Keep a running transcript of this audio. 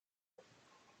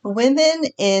Women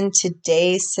in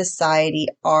today's society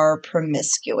are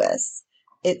promiscuous.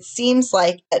 It seems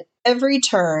like at every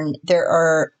turn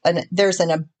there's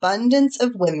an abundance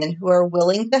of women who are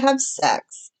willing to have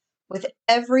sex with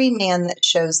every man that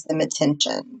shows them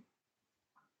attention.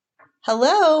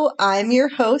 Hello, I'm your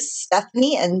host,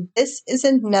 Stephanie, and this is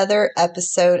another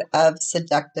episode of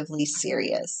Seductively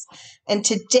Serious. And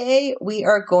today we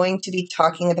are going to be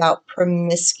talking about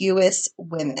promiscuous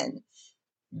women.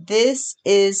 This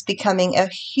is becoming a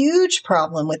huge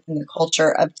problem within the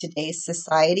culture of today's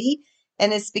society,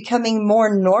 and it's becoming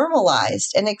more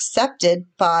normalized and accepted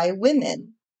by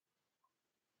women.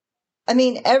 I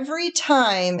mean, every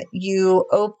time you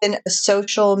open a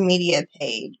social media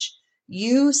page,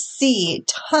 you see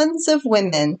tons of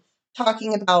women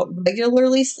talking about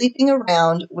regularly sleeping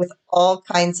around with all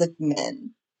kinds of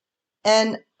men.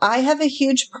 And I have a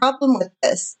huge problem with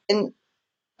this. And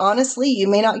honestly, you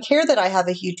may not care that I have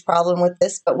a huge problem with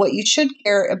this, but what you should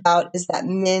care about is that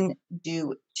men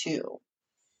do too.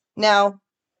 Now,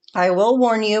 I will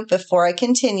warn you before I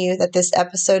continue that this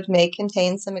episode may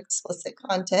contain some explicit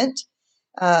content.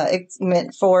 It's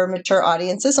meant for mature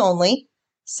audiences only.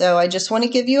 So I just want to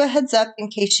give you a heads up in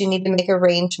case you need to make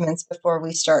arrangements before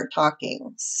we start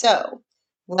talking. So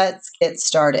let's get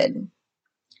started.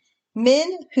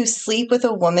 Men who sleep with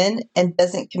a woman and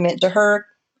doesn't commit to her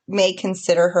may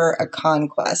consider her a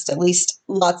conquest. At least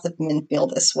lots of men feel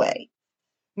this way.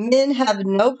 Men have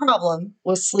no problem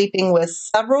with sleeping with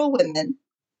several women,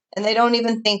 and they don't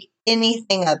even think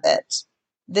anything of it.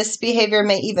 This behavior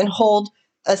may even hold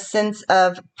a sense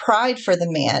of pride for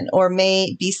the man, or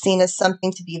may be seen as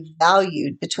something to be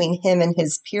valued between him and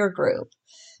his peer group.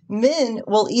 Men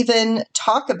will even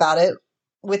talk about it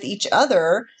with each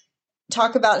other,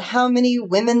 talk about how many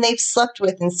women they've slept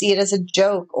with and see it as a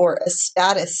joke or a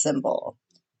status symbol.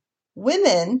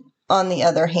 Women, on the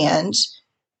other hand,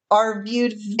 are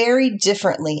viewed very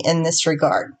differently in this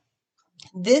regard.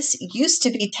 This used to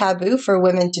be taboo for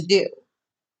women to do.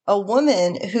 A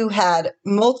woman who had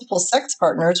multiple sex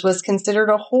partners was considered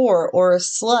a whore or a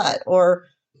slut or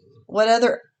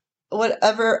whatever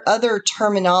other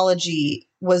terminology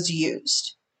was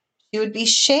used. She would be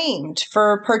shamed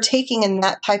for partaking in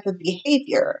that type of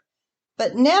behavior.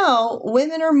 But now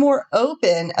women are more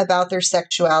open about their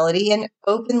sexuality and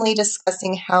openly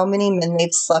discussing how many men they've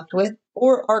slept with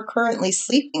or are currently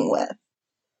sleeping with.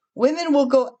 Women will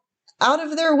go out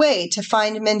of their way to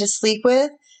find men to sleep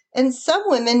with, and some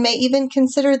women may even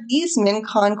consider these men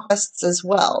conquests as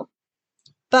well.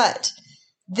 But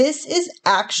this is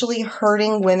actually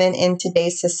hurting women in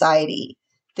today's society.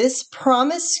 This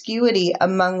promiscuity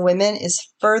among women is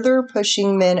further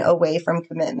pushing men away from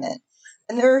commitment.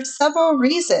 And there are several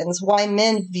reasons why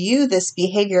men view this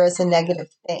behavior as a negative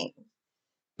thing.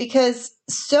 Because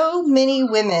so many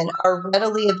women are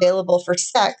readily available for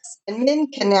sex, and men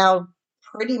can now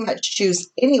pretty much choose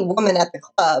any woman at the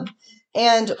club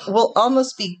and will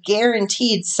almost be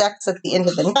guaranteed sex at the end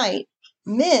of the night.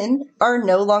 Men are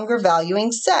no longer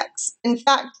valuing sex. In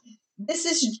fact, this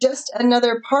is just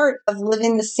another part of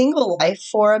living the single life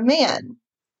for a man.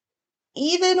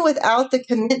 Even without the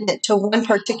commitment to one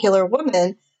particular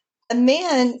woman, a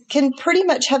man can pretty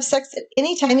much have sex at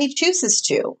any time he chooses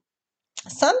to.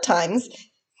 Sometimes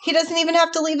he doesn't even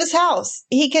have to leave his house.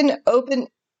 He can open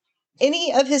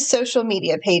any of his social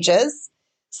media pages,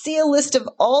 see a list of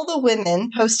all the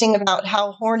women posting about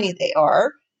how horny they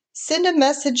are, send a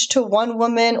message to one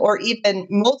woman or even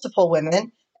multiple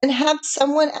women, and have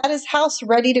someone at his house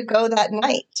ready to go that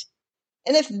night.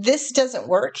 And if this doesn't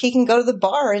work, he can go to the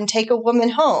bar and take a woman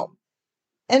home.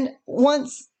 And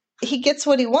once he gets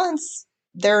what he wants,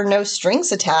 there are no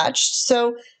strings attached.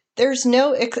 So there's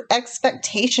no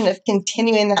expectation of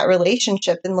continuing that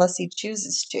relationship unless he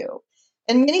chooses to.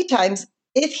 And many times,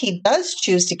 if he does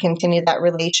choose to continue that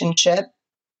relationship,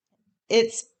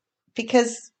 it's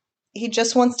because he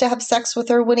just wants to have sex with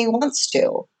her when he wants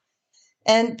to.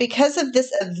 And because of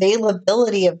this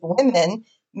availability of women,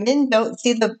 men don't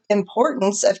see the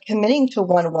importance of committing to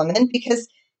one woman because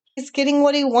he's getting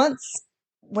what he wants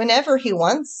whenever he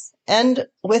wants and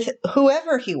with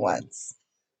whoever he wants.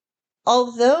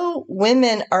 Although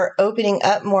women are opening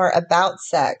up more about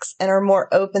sex and are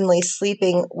more openly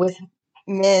sleeping with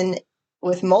men,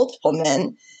 with multiple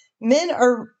men, men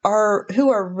are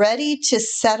who are ready to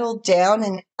settle down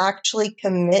and actually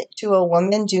commit to a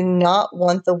woman do not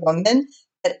want the woman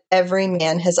that every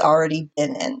man has already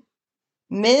been in.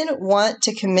 Men want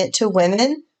to commit to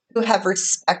women who have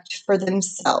respect for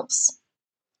themselves.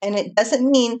 And it doesn't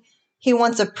mean he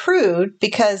wants a prude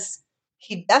because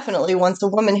He definitely wants a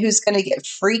woman who's going to get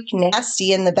freak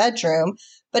nasty in the bedroom,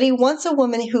 but he wants a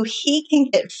woman who he can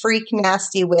get freak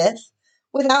nasty with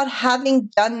without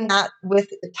having done that with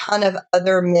a ton of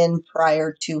other men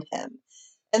prior to him.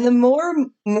 And the more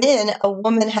men a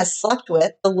woman has slept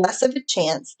with, the less of a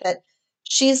chance that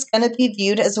she's going to be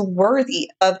viewed as worthy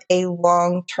of a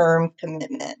long-term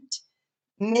commitment.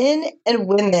 Men and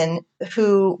women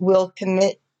who will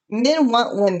commit, men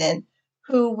want women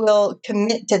who will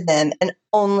commit to them and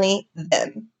only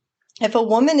them. If a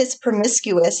woman is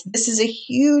promiscuous, this is a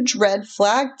huge red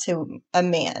flag to a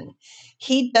man.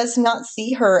 He does not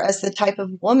see her as the type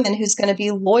of woman who's going to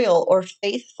be loyal or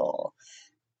faithful.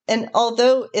 And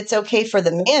although it's okay for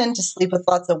the man to sleep with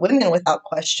lots of women without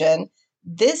question,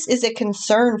 this is a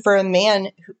concern for a man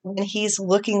when he's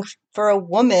looking for a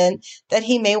woman that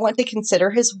he may want to consider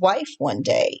his wife one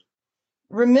day.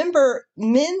 Remember,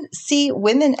 men see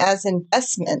women as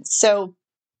investments. So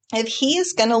if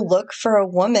he's going to look for a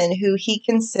woman who he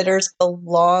considers a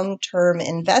long-term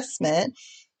investment,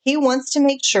 he wants to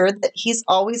make sure that he's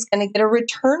always going to get a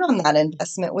return on that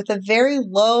investment with a very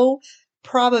low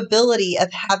probability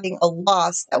of having a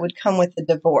loss that would come with a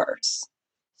divorce.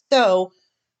 So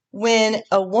when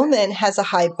a woman has a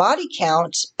high body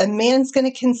count, a man's going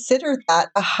to consider that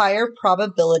a higher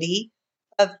probability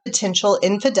of potential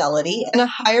infidelity and a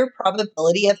higher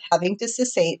probability of having to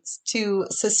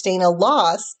sustain a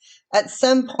loss at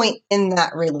some point in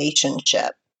that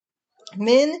relationship.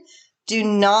 Men do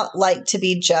not like to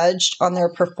be judged on their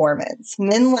performance.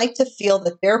 Men like to feel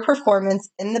that their performance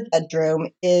in the bedroom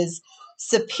is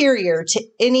superior to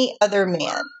any other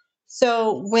man.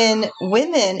 So when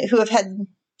women who have had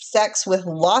sex with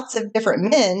lots of different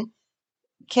men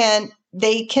can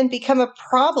become a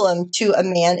problem to a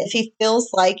man if he feels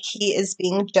like he is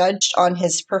being judged on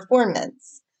his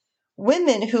performance.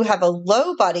 Women who have a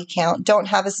low body count don't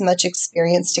have as much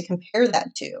experience to compare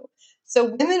that to. So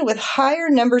women with higher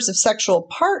numbers of sexual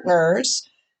partners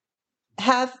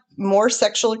have more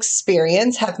sexual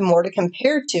experience, have more to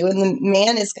compare to, and the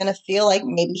man is going to feel like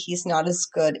maybe he's not as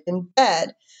good in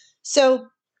bed. So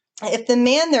if the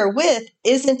man they're with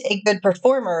isn't a good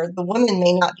performer, the woman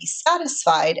may not be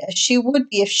satisfied as she would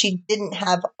be if she didn't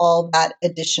have all that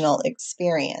additional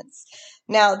experience.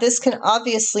 Now, this can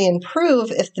obviously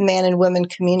improve if the man and woman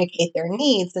communicate their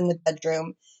needs in the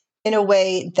bedroom in a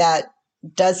way that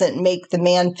doesn't make the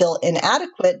man feel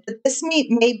inadequate, but this may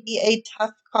be a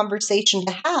tough conversation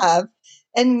to have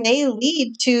and may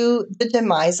lead to the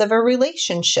demise of a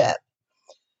relationship.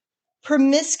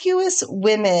 Promiscuous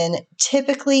women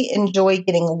typically enjoy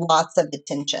getting lots of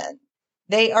attention.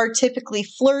 They are typically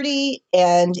flirty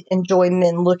and enjoy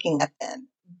men looking at them.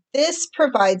 This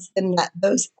provides them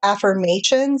those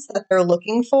affirmations that they're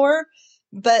looking for,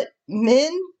 but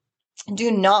men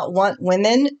do not want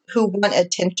women who want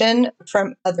attention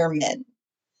from other men.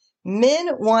 Men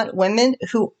want women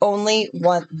who only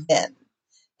want them.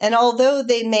 And although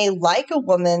they may like a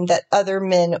woman that other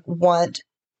men want,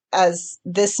 as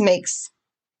this makes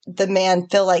the man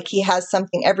feel like he has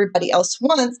something everybody else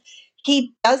wants,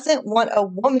 he doesn't want a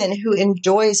woman who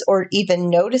enjoys or even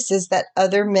notices that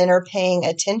other men are paying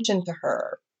attention to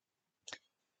her.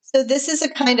 So this is a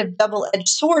kind of double-edged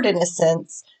sword in a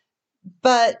sense,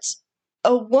 but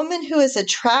a woman who is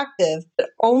attractive but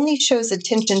only shows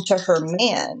attention to her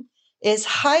man is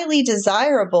highly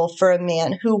desirable for a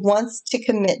man who wants to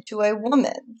commit to a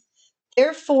woman.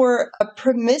 Therefore, a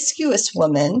promiscuous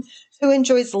woman who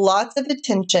enjoys lots of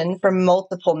attention from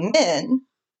multiple men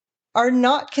are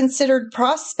not considered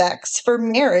prospects for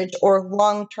marriage or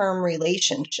long-term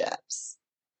relationships.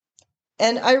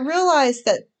 And I realize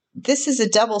that this is a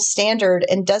double standard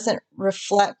and doesn't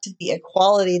reflect the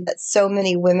equality that so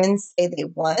many women say they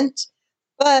want,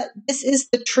 but this is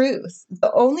the truth.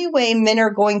 The only way men are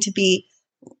going to be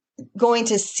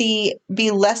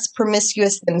less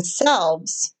promiscuous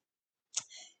themselves,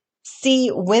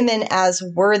 see women as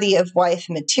worthy of wife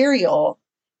material,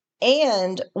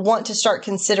 and want to start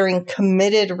considering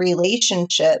committed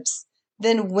relationships,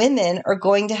 then women are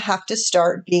going to have to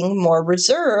start being more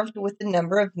reserved with the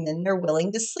number of men they're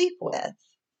willing to sleep with.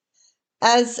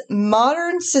 As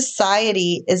modern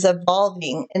society is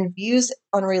evolving and views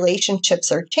on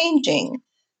relationships are changing,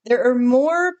 there are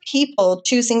more people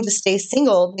choosing to stay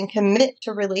single than commit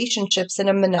to relationships in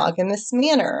a monogamous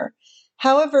manner.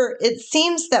 However, it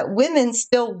seems that women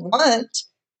still want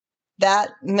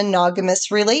that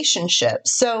monogamous relationship.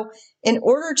 So in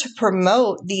order to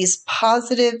promote these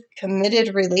positive,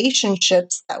 committed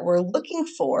relationships that we're looking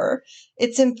for,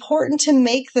 it's important to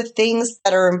make the things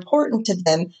that are important to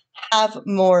them have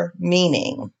more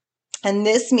meaning. And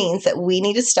this means that we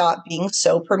need to stop being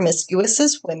so promiscuous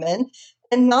as women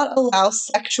and not allow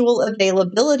sexual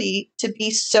availability to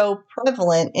be so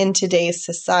prevalent in today's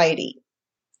society.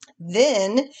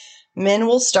 Then men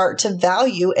will start to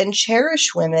value and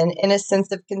cherish women in a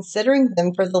sense of considering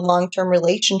them for the long-term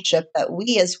relationship that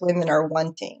we as women are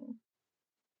wanting.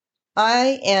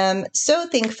 I am so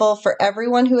thankful for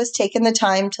everyone who has taken the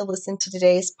time to listen to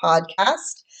today's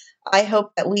podcast. I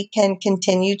hope that we can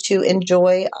continue to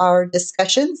enjoy our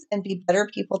discussions and be better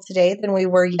people today than we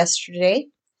were yesterday.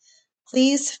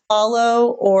 Please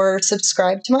follow or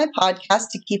subscribe to my podcast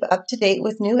to keep up to date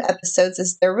with new episodes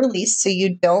as they're released so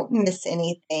you don't miss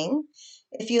anything.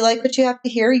 If you like what you have to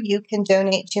hear, you can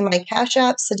donate to my Cash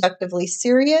App, Seductively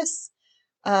Serious.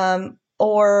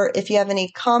 Or if you have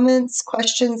any comments,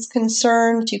 questions,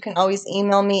 concerns, you can always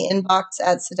email me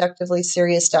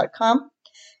inbox@seductivelyserious.com.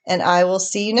 And I will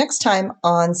see you next time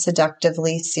on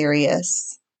Seductively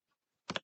Serious.